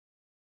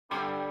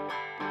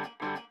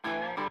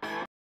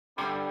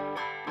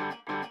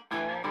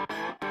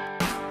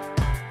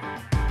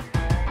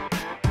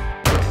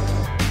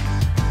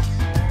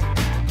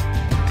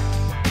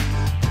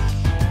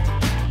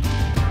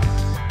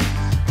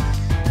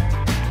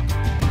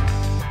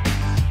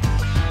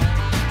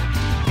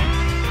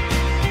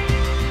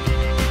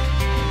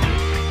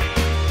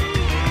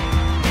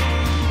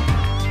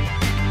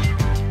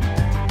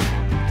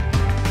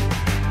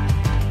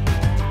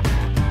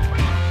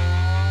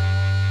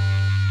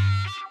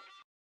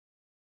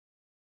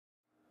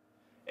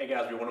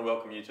guys, we want to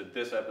welcome you to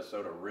this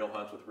episode of Real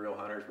Hunts with Real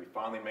Hunters. We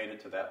finally made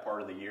it to that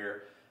part of the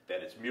year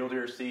that it's mule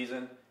deer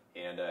season,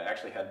 and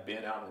actually had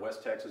Ben out in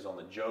West Texas on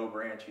the Jobe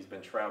Ranch. He's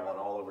been traveling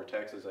all over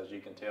Texas, as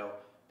you can tell.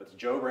 But the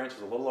Jobe Ranch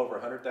is a little over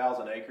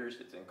 100,000 acres.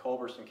 It's in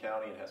Culberson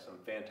County and has some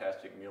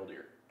fantastic mule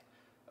deer.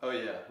 Oh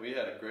yeah, we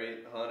had a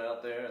great hunt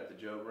out there at the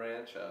Jobe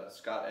Ranch.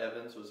 Scott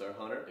Evans was our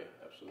hunter. Yeah,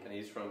 absolutely. And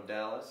he's from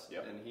Dallas.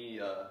 Yep. And he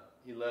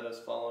let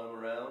us follow him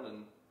around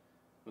and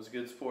was a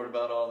good sport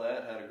about all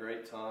that. Had a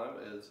great time.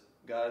 His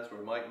guides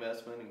were Mike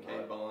Messman and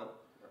Kay Bond,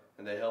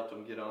 and they helped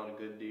him get on a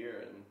good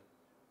deer, and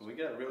we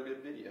got a real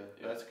good video.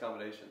 Yeah. Nice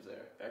accommodations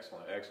there.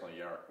 Excellent, excellent.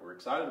 Yeah, we're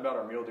excited about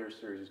our mule deer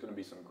series. There's going to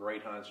be some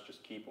great hunts.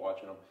 Just keep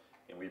watching them,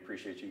 and we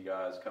appreciate you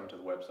guys coming to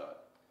the website.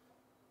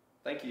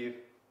 Thank you.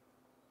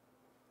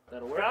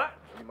 That'll work. Scott?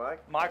 You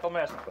Mike? Michael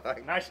Messman.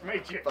 Mike. Nice to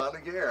meet you.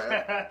 Finally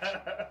here,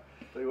 huh?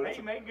 Hey,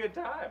 you made good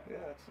time. Yeah,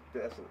 it's a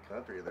desolate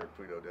country there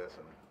between Odessa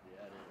and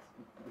Yeah, it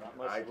is. Not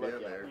much to I-10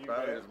 look there. at.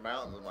 Probably there's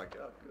mountains. I'm like,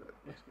 oh, good.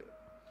 Looks good.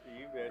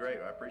 You bet. Great,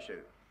 I appreciate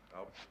it.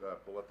 I'll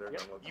pull up there.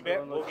 Yep, and unload you some bet.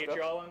 stuff. We'll get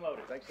you all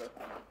unloaded. Thanks, sir.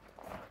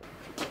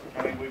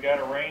 I mean, we've got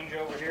a range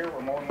over here.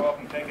 We're more than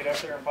welcome to take it up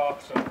there and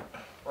pop some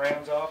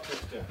rounds off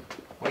just to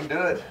We can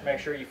do it. make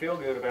sure you feel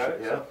good about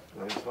it. Yeah, So, I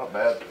mean, it's not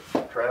bad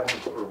traveling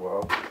for a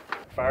while.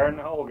 fire in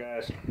the hole,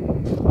 guys.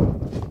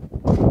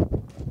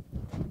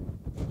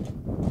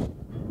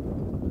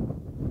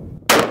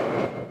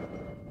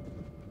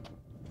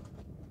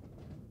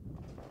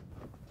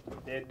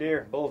 Dead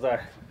deer, bullseye.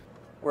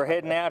 We're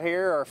heading out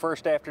here, our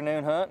first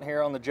afternoon hunt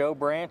here on the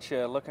Jobe Ranch,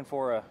 looking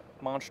for a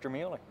monster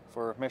muley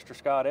for Mr.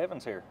 Scott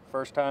Evans here.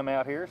 First time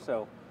out here,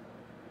 so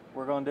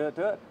we're going to do it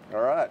to it.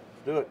 All right,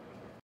 let's do it.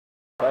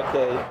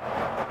 Okay.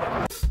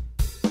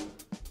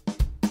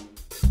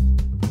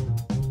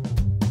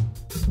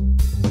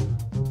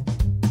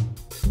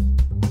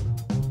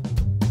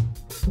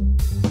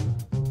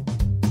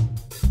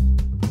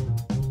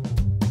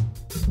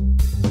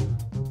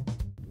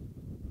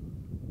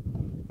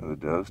 Are the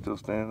does still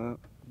standing up?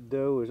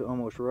 Doe is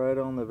almost right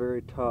on the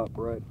very top,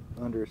 right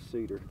under a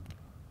cedar.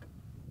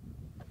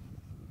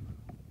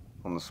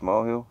 On the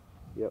small hill?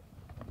 Yep.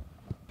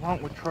 Why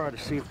don't we try to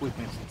see if we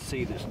can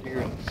see this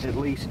deer and at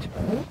least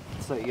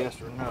say yes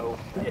or no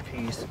if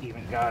he's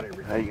even got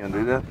everything. How you gonna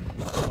do that?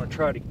 I'm gonna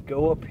try to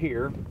go up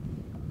here.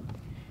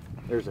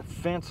 There's a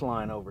fence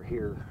line over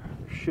here.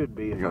 There should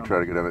be. You're gonna try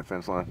to get down that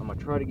fence line? I'm gonna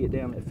try to get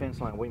down that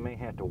fence line. We may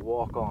have to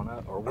walk on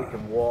up, or we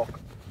can walk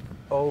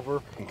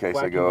over. In case if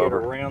I they can go get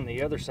over. around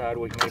the other side,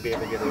 we may be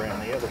able to get around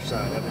the other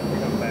side of it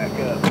and come back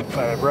up.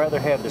 But I'd rather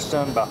have the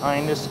sun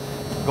behind us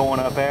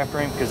going up after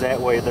him, because that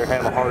way they're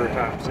having a harder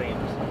time seeing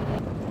us.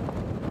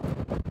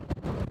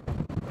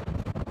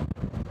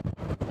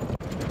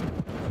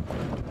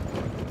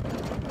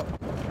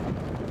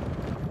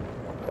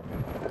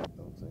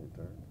 Don't say it,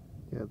 turn.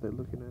 Yeah, they're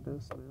looking at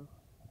us now.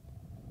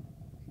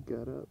 He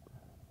got up.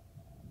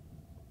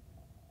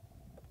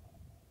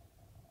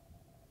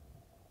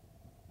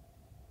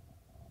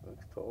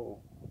 Looks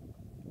tall.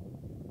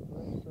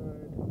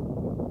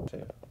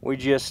 We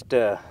just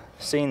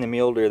seen the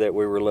mule deer that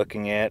we were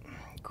looking at.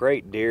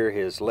 Great deer.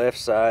 His left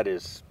side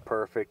is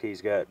perfect.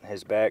 He's got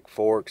his back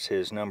forks.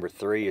 His number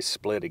 3 is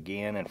split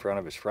again in front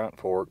of his front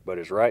fork, but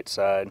his right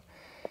side,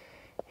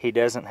 he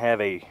doesn't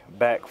have a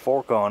back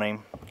fork on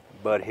him,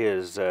 but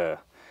his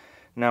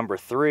number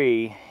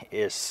 3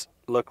 is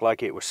looked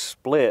like it was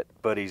split,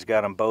 but he's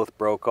got them both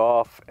broke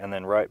off, and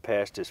then right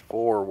past his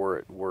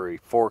 4 where he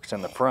forks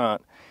in the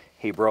front,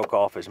 he broke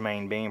off his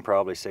main beam,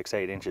 probably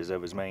 6-8 inches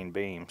of his main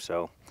beam.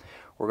 So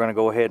we're going to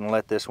go ahead and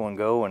let this one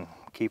go and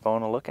keep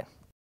on looking.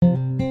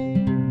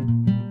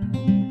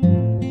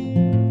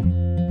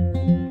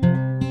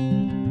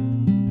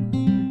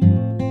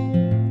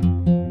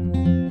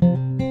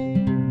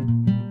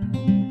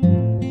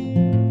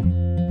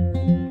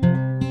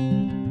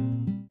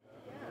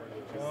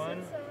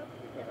 One,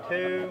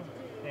 2,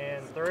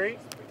 and 3.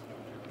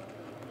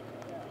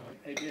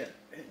 Hey, Ben,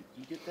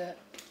 you get that?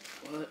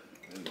 What?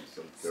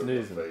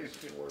 Snoozing.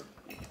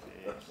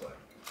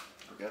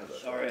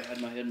 Sorry, I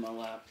had my head in my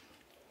lap.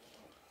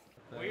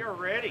 We are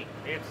ready.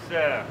 It's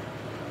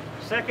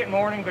second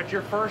morning, but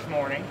your first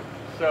morning.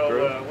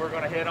 So we're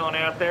going to head on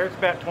out there. It's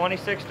about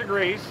 26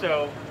 degrees,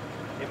 so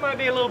it might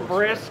be a little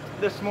brisk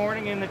this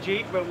morning in the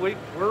Jeep, but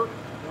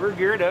we're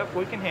geared up.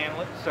 We can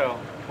handle it. So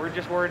we're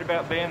just worried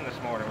about Ben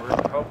this morning.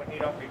 We're hoping he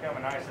don't become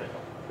an icicle.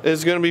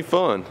 It's gonna be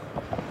fun.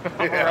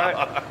 All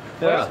right.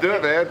 Let's do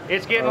it, man.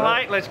 It's getting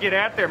light. Let's get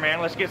out there, man.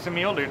 Let's get some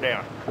mule deer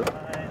down.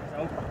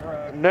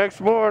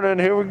 Next morning,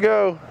 here we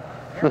go.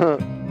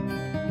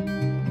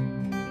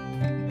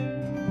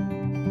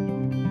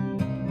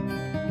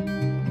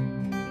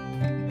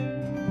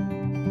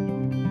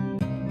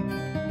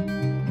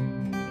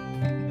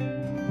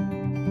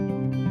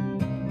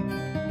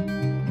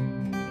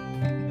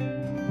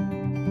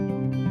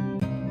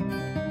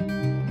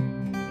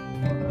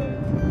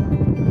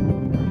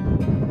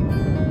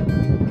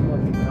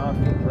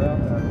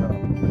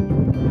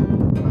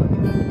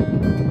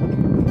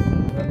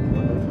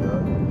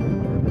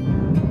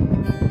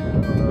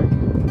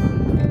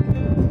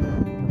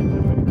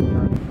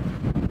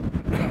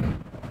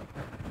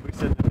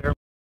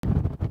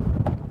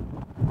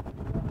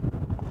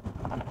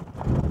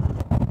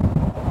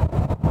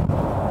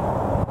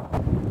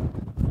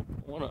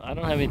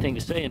 have anything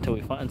to say until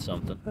we find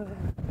something.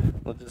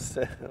 We'll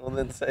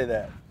then say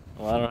that.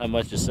 Well, I don't have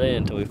much to say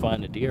until we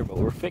find a deer, but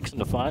we're fixing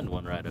to find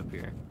one right up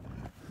here.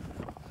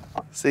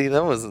 See,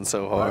 that wasn't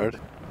so hard.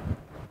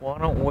 Why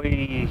don't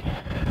we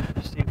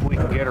see if we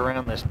can get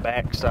around this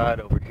back side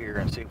over here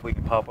and see if we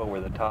can pop over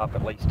the top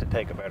at least to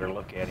take a better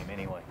look at him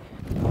anyway.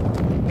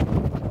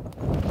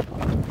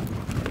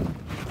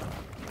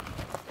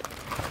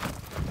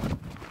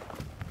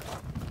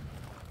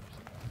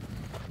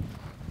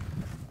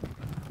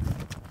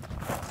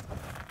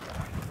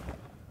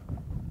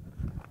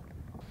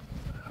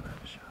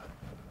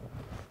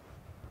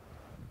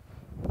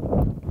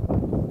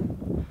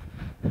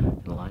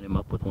 Line him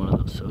up with one of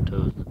those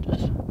sotos and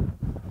just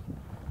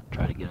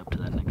try to get up to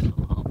that next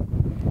little hump.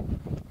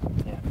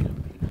 Yeah.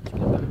 Let's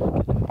get a better look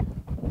at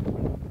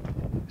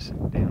him.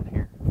 Sit down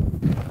here.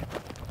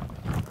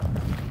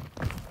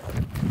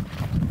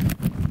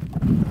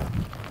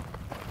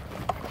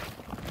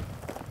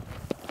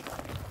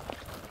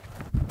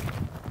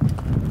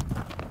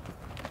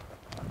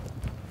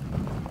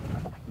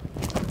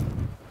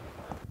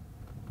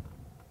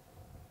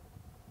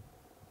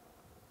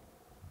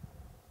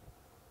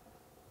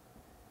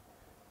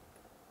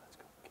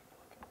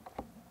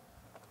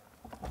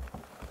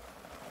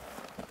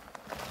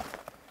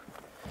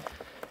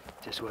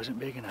 Just wasn't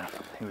big enough.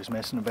 He was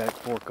missing a back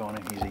fork on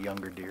him. He's a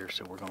younger deer,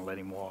 so we're gonna let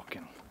him walk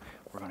and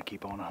we're gonna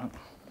keep on a hunt.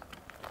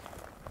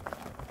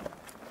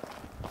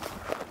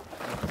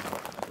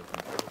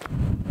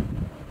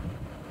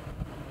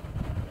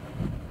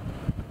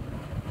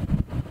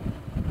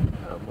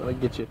 I'm gonna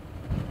get you.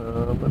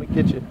 I'm gonna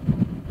get you.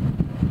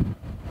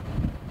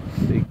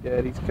 Big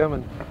Daddy's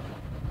coming.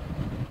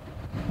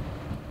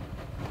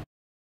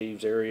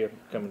 Steve's area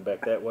coming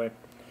back that way.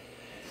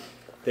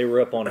 They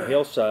were up on a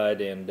hillside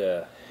and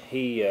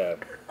he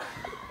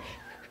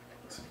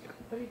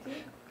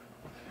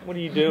what are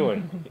you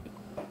doing?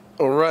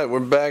 All right, we're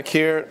back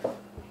here.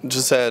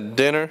 Just had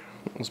dinner.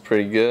 It was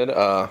pretty good.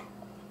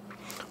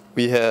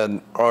 We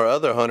had our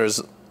other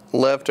hunters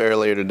left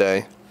earlier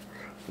today,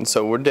 and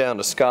so we're down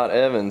to Scott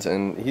Evans,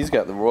 and he's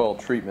got the royal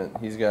treatment.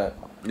 He's got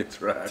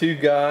That's right. 2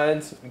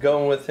 guides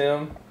going with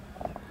him,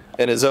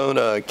 and his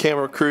own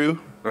camera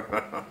crew,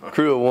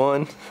 crew of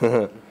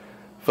 1.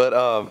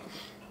 But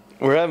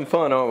we're having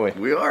fun, aren't we?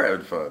 We are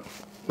having fun.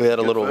 We had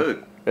a Good little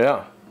food.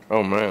 Yeah.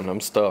 Oh man,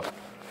 I'm stuffed.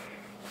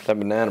 That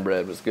banana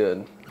bread was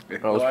good.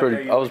 I was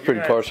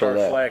pretty partial to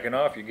that. Slacking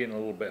off, you're getting a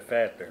little bit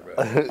fat there,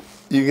 but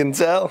You can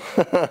tell.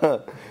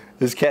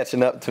 It's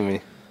catching up to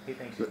me. he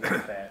thinks he's getting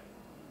fat.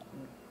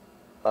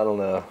 I don't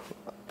know.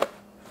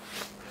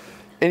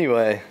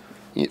 Anyway,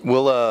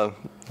 we'll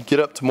get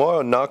up tomorrow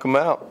and knock them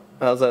out.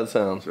 How's that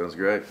sound? Sounds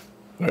great.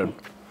 Good.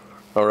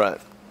 All right.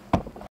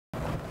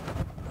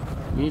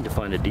 You need to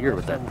find a deer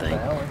with that thing.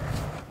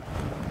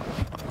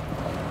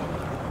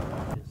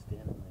 Just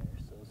standing there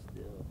so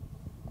still.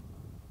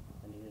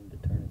 I need him to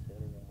turn his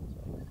head around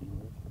so I can see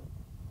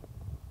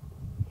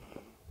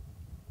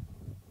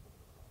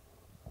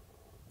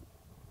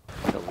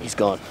this. Oh, he's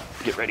gone.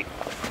 Get ready.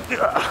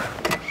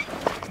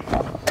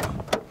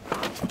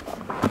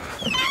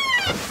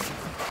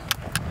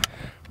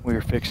 We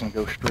were fixing to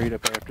go straight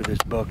up after this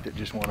buck that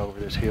just went over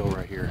this hill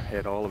right here.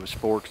 Had all of his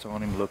forks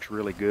on him, looks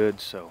really good,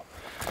 so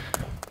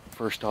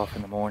first off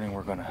in the morning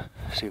we're gonna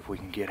see if we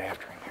can get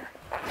after him here.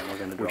 And we're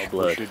gonna draw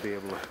blood. We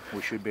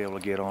should be able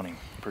to get on him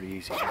pretty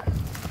easy here.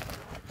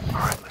 All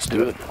right, let's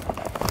do it.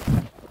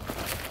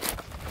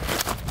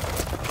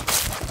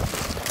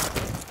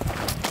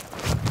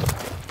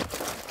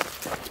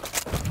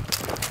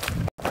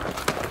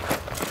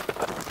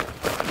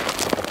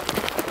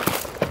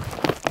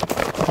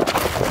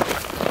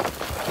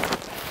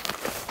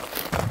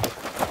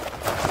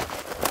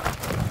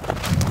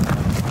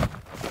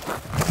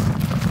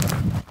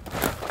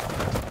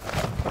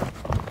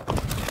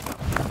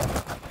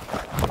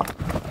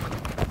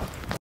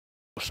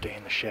 Stay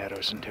in the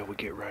shadows until we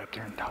get right up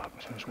there on top.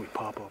 As soon as we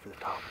pop over the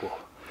top,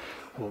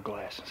 we'll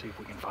glass and see if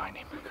we can find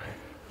him.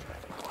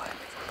 Traffic light.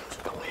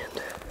 The wind.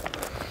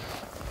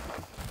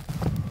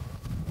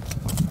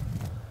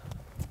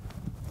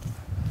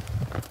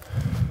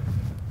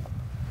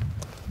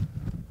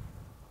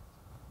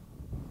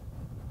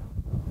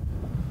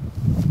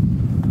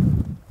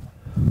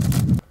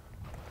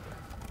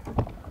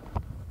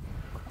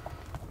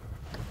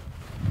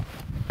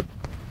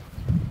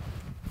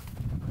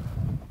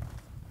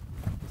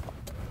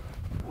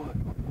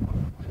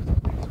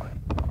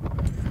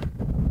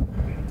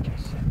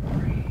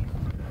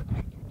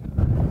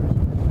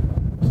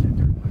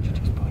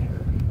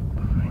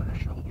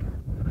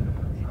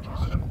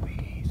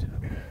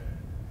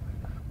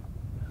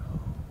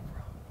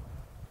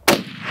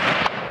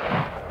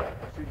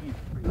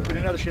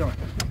 Another shilling.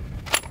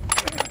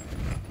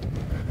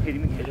 Hit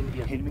him again. Hit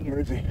him again. Where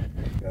is he?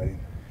 Got him.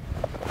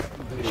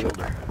 The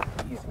shoulder.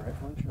 He's right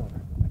on the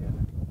shoulder.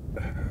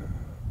 Yeah.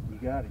 You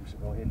got him, so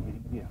go ahead and hit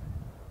him again.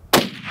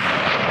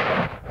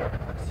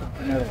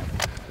 Another one.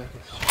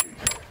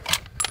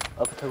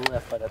 Up to the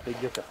left by that big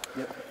yucca.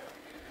 Yep.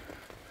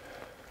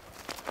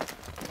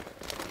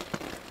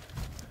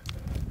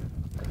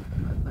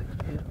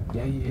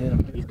 Yeah, you hit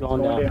him. He's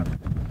going down.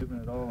 Not moving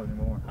at all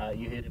anymore.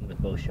 You hit him with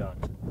both shots.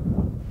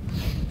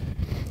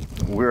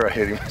 Where I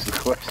hit him is the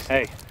question.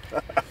 Hey,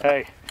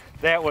 hey,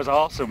 that was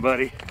awesome,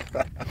 buddy.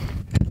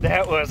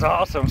 That was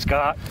awesome,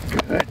 Scott.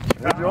 Good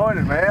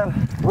joining,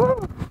 man.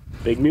 Woo!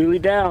 Big muley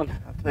down.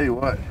 I'll tell you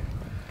what.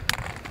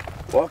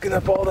 Walking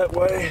up all that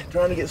way,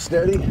 trying to get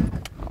steady.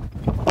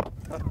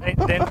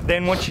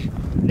 Then once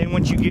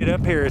you get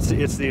up here, it's the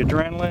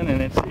adrenaline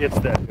and it's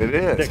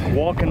the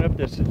walking up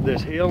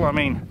this hill. I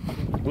mean,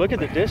 look at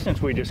the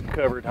distance we just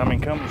covered. I mean,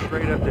 coming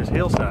straight up this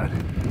hillside.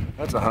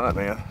 That's a hunt,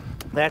 man.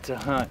 That's a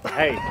hunt.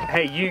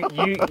 Hey,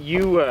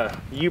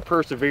 you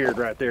persevered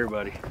right there,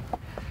 buddy.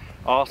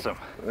 Awesome.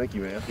 Thank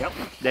you, man. Yep.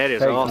 That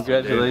is Hey, awesome.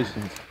 congratulations.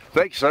 Dude.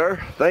 Thanks, sir.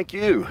 Thank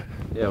you.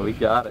 Yeah, we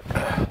got it.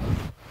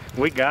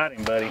 We got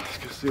him, buddy.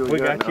 We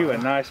got you a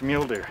nice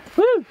mule deer.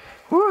 Woo!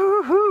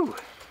 Woo-hoo-hoo!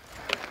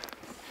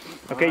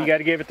 Okay, you got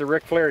to give it the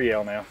Ric Flair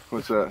yell now.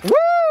 What's that?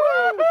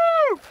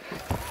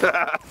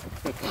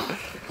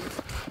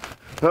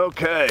 Woo!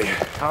 Okay.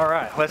 All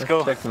right, let's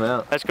go. Check them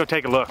out. Let's go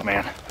take a look,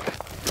 man.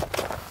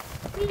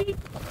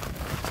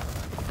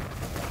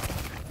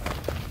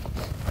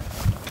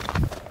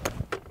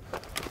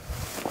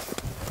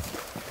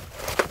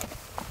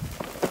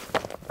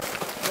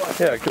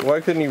 Yeah, why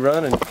couldn't he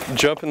run and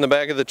jump in the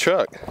back of the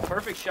truck?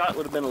 Perfect shot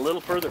would have been a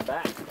little further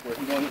back where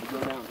he wanted to go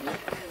down here.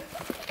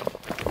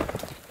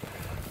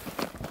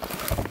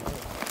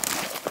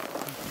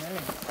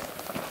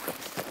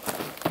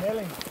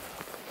 Smelling.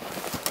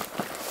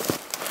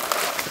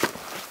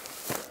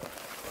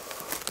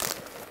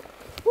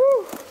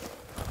 Woo!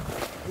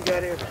 You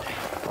got everything.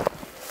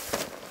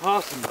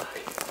 Awesome,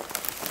 buddy.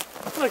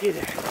 Look at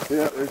there.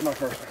 Yeah, there's my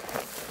first one.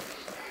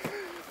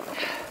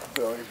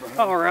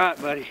 All right,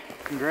 buddy.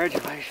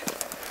 Congratulations.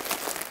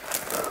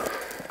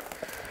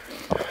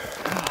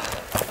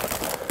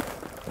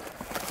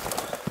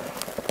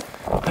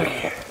 Look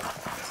here.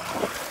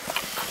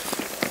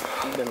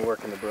 He's been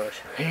working the brush.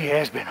 He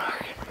has been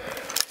working.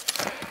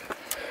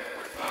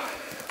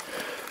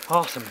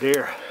 Awesome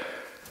deer.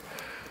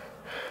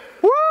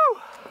 Woo!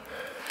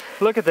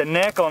 Look at the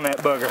neck on that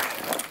bugger.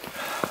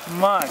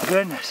 My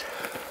goodness.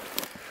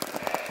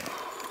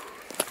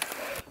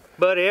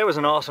 Buddy, it was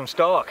an awesome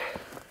stalk.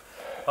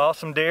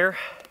 Awesome deer.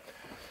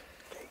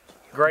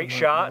 Great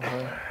shot.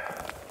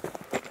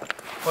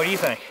 What do you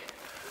think?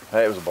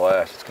 Hey, it was a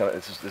blast. It's kind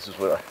of this is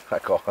what I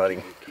call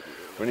hunting.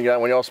 When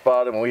y'all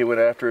spotted him, when we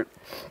went after it,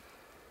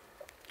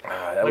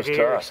 that was Look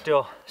here, tough.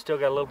 still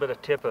got a little bit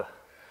of tip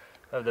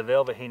of the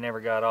velvet he never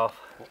got off.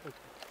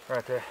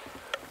 Right there.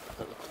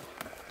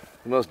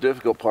 The most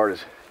difficult part is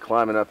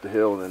climbing up the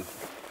hill and then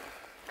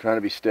trying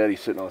to be steady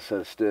sitting on a set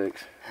of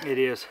sticks. It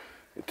is.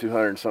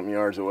 200 and something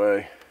yards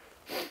away.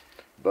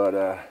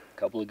 But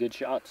Couple of good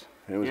shots.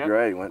 it was Yep.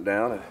 great. He went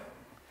down and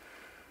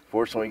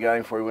fortunately we got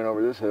him before he went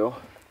over this hill.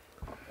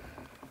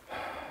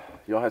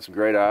 Y'all had some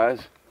great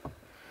eyes.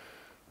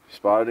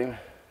 Spotted him.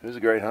 It was a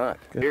great hunt.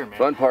 Deer, man.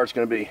 Fun part's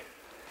gonna be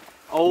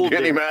Old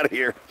getting deer. him out of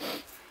here.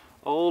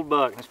 Old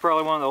buck. It's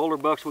probably one of the older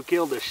bucks we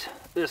killed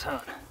this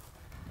hunt.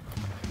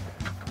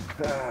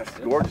 It's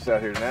gorgeous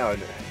out here now,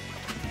 isn't it?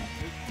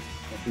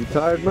 You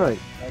tired, Mike?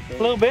 A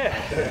little bit.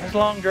 It's a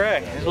long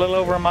drag. It's a little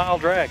over a mile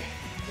drag.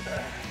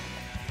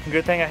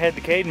 Good thing I had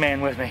the Cade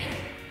man with me.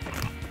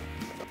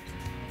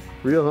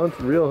 Real hunts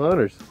and real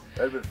hunters.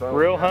 That's been fun.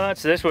 Real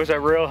hunts. This was a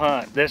real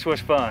hunt. This was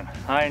fun.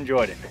 I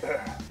enjoyed it.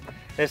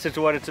 This is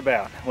what it's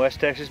about. West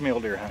Texas mule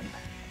deer hunting.